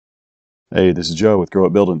Hey, this is Joe with Grow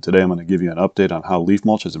It Building. Today I'm going to give you an update on how leaf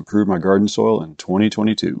mulch has improved my garden soil in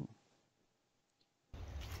 2022.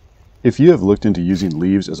 If you have looked into using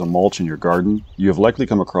leaves as a mulch in your garden, you have likely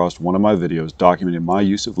come across one of my videos documenting my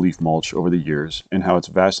use of leaf mulch over the years and how it's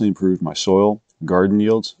vastly improved my soil, garden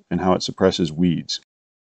yields, and how it suppresses weeds.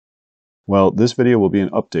 Well, this video will be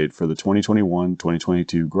an update for the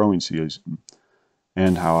 2021-2022 growing season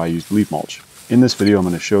and how I used leaf mulch. In this video I'm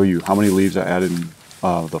going to show you how many leaves I added in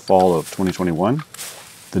the fall of 2021,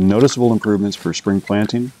 the noticeable improvements for spring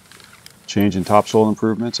planting, change in topsoil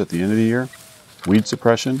improvements at the end of the year, weed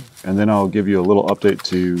suppression, and then I'll give you a little update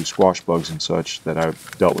to squash bugs and such that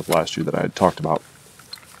I've dealt with last year that I had talked about.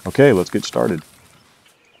 Okay, let's get started.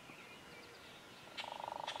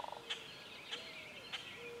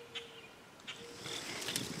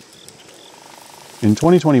 In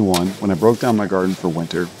 2021, when I broke down my garden for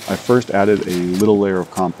winter, I first added a little layer of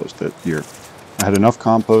compost that year. I had enough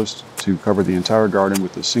compost to cover the entire garden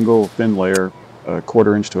with a single thin layer, a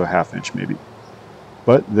 1/4 inch to a 1/2 inch maybe.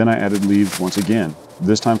 But then I added leaves once again,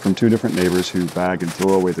 this time from 2 different neighbors who bag and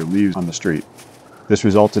throw away their leaves on the street. This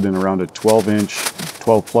resulted in around a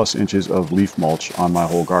 12 plus inches of leaf mulch on my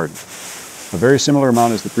whole garden. A very similar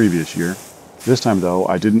amount as the previous year. This time though,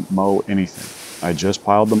 I didn't mow anything. I just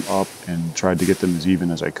piled them up and tried to get them as even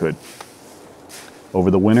as I could. Over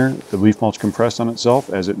the winter, the leaf mulch compressed on itself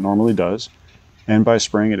as it normally does, and by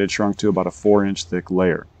spring it had shrunk to about a 4-inch thick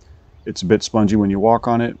layer. It's a bit spongy when you walk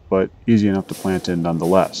on it, but easy enough to plant in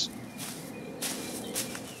nonetheless.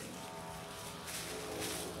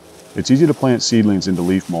 It's easy to plant seedlings into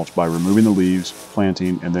leaf mulch by removing the leaves,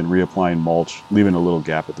 planting, and then reapplying mulch, leaving a little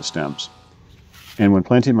gap at the stems. And when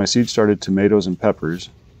planting my seed started tomatoes and peppers,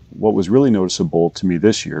 what was really noticeable to me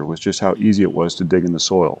this year was just how easy it was to dig in the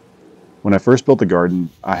soil. When I first built the garden,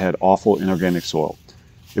 I had awful inorganic soil.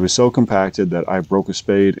 It was so compacted that I broke a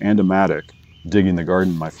spade and a mattock digging the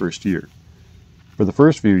garden my first year. For the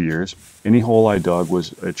first few years, any hole I dug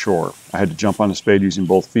was a chore. I had to jump on a spade using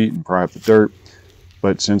both feet and pry up the dirt,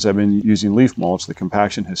 but since I've been using leaf mulch, the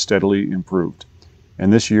compaction has steadily improved.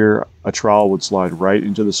 And this year, a trowel would slide right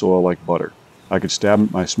into the soil like butter. I could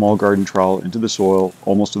stab my small garden trowel into the soil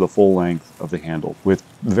almost to the full length of the handle with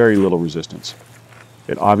very little resistance.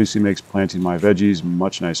 It obviously makes planting my veggies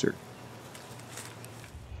much nicer.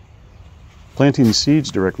 Planting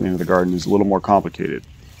seeds directly into the garden is a little more complicated.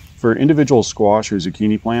 For individual squash or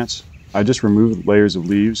zucchini plants, I just remove layers of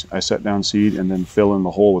leaves, I set down seed, and then fill in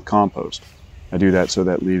the hole with compost. I do that so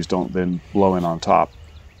that leaves don't then blow in on top.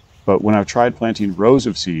 But when I've tried planting rows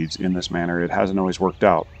of seeds in this manner, it hasn't always worked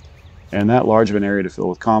out. And that large of an area to fill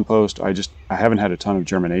with compost, I haven't had a ton of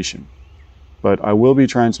germination. But I will be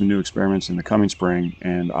trying some new experiments in the coming spring,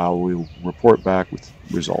 and I will report back with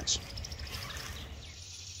results.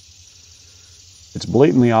 It's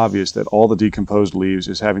blatantly obvious that all the decomposed leaves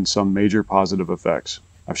is having some major positive effects.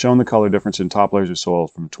 I've shown the color difference in top layers of soil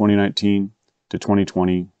from 2019 to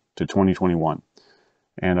 2020 to 2021.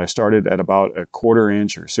 And I started at about a 1/4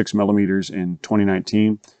 inch or 6 millimeters in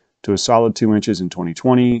 2019 to a solid 2 inches in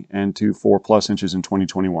 2020 and to 4+ inches in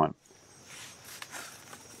 2021.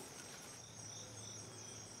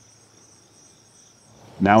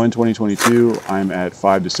 Now in 2022, I'm at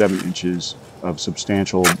 5 to 7 inches of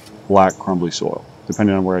substantial black crumbly soil,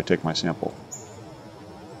 depending on where I take my sample.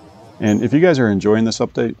 And if you guys are enjoying this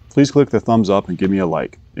update, please click the thumbs up and give me a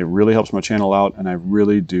like. It really helps my channel out and I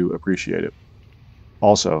really do appreciate it.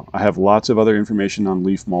 Also, I have lots of other information on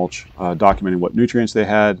leaf mulch, documenting what nutrients they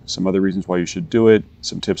had, some other reasons why you should do it,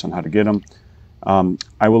 some tips on how to get them.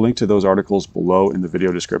 I will link to those articles below in the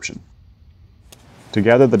video description. To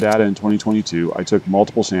gather the data in 2022, I took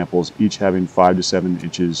multiple samples, each having 5 to 7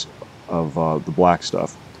 inches of the black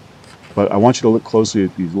stuff. But I want you to look closely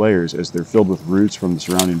at these layers as they're filled with roots from the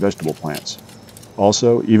surrounding vegetable plants.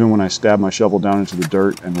 Also, even when I stab my shovel down into the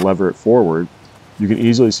dirt and lever it forward, you can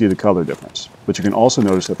easily see the color difference. But you can also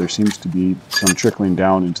notice that there seems to be some trickling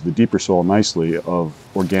down into the deeper soil nicely of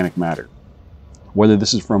organic matter. Whether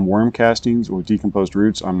this is from worm castings or decomposed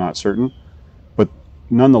roots, I'm not certain. But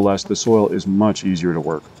nonetheless, the soil is much easier to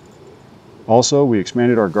work. Also, we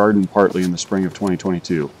expanded our garden partly in the spring of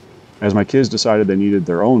 2022, as my kids decided they needed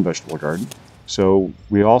their own vegetable garden. So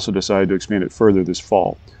we also decided to expand it further this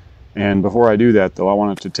fall. And before I do that, though, I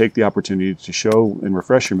wanted to take the opportunity to show and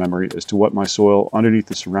refresh your memory as to what my soil underneath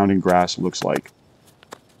the surrounding grass looks like.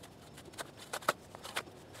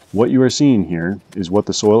 What you are seeing here is what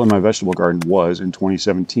the soil in my vegetable garden was in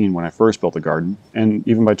 2017 when I first built the garden, and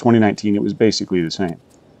even by 2019 it was basically the same.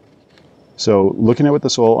 So looking at what the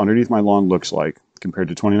soil underneath my lawn looks like compared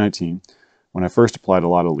to 2019, when I first applied a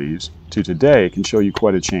lot of leaves, to today can show you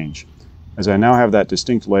quite a change. as I now have that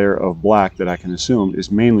distinct layer of black that I can assume is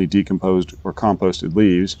mainly decomposed or composted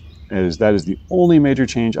leaves, as that is the only major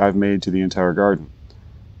change I've made to the entire garden.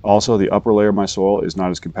 Also, the upper layer of my soil is not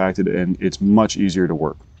as compacted and it's much easier to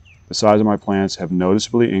work. The size of my plants have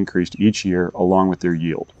noticeably increased each year along with their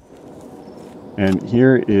yield. And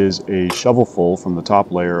here is a shovelful from the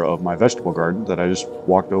top layer of my vegetable garden that I just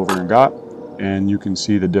walked over and got, and you can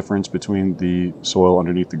see the difference between the soil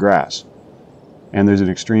underneath the grass. And there's an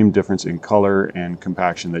extreme difference in color and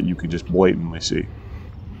compaction that you can just blatantly see.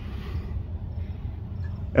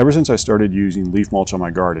 Ever since I started using leaf mulch on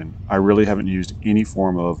my garden, I really haven't used any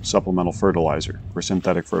form of supplemental fertilizer or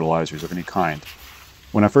synthetic fertilizers of any kind.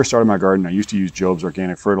 When I first started my garden, I used to use Job's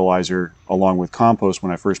organic fertilizer along with compost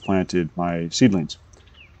when I first planted my seedlings.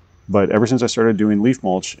 But ever since I started doing leaf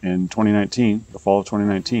mulch in 2019, the fall of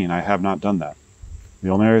 2019, I have not done that. The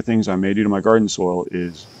only other things I may do to my garden soil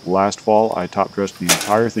is last fall I top dressed the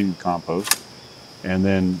entire thing with compost, and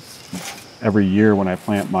then every year when I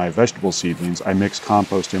plant my vegetable seedlings, I mix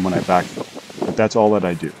compost in when I backfill. But that's all that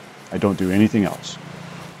I do. I don't do anything else.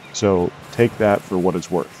 So take that for what it's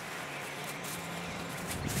worth.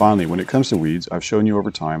 Finally, when it comes to weeds, I've shown you over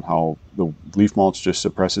time how the leaf mulch just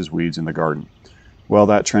suppresses weeds in the garden. Well,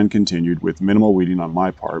 that trend continued with minimal weeding on my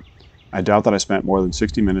part. I doubt that I spent more than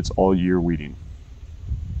 60 minutes all year weeding.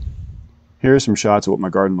 Here are some shots of what my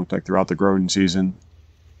garden looked like throughout the growing season.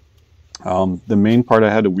 The main part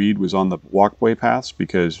I had to weed was on the walkway paths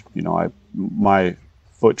because, my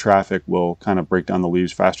foot traffic will kind of break down the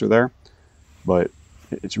leaves faster there, but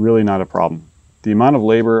it's really not a problem. The amount of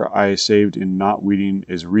labor I saved in not weeding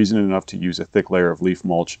is reason enough to use a thick layer of leaf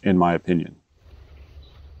mulch, in my opinion.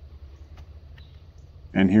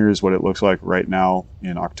 And here's what it looks like right now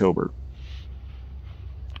in October.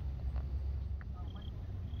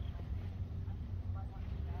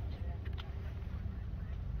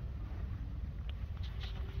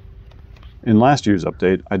 In last year's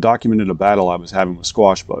update, I documented a battle I was having with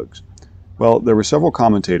squash bugs. Well, there were several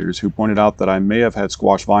commentators who pointed out that I may have had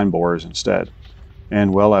squash vine borers instead.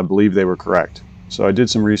 And well, I believe they were correct. So I did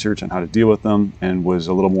some research on how to deal with them and was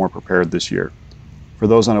a little more prepared this year. For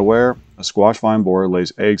those unaware, a squash vine borer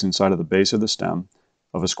lays eggs inside of the base of the stem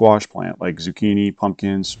of a squash plant like zucchini,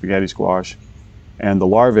 pumpkins, spaghetti squash, and the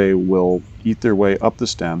larvae will eat their way up the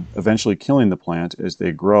stem, eventually killing the plant as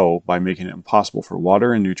they grow by making it impossible for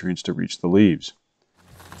water and nutrients to reach the leaves.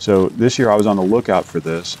 So this year I was on the lookout for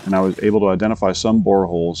this, and I was able to identify some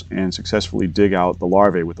boreholes and successfully dig out the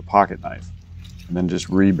larvae with a pocket knife, and then just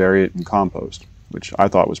rebury it in compost, which I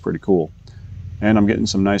thought was pretty cool. And I'm getting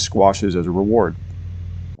some nice squashes as a reward.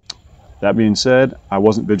 That being said, I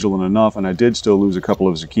wasn't vigilant enough, and I did still lose a couple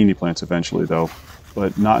of zucchini plants eventually though,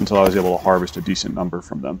 but not until I was able to harvest a decent number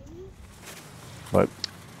from them. But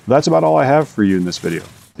that's about all I have for you in this video.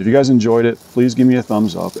 If you guys enjoyed it, please give me a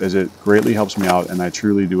thumbs up, as it greatly helps me out and I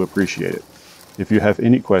truly do appreciate it. If you have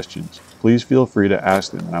any questions, please feel free to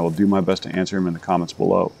ask them and I will do my best to answer them in the comments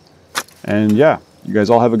below. And yeah, you guys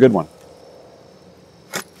all have a good one.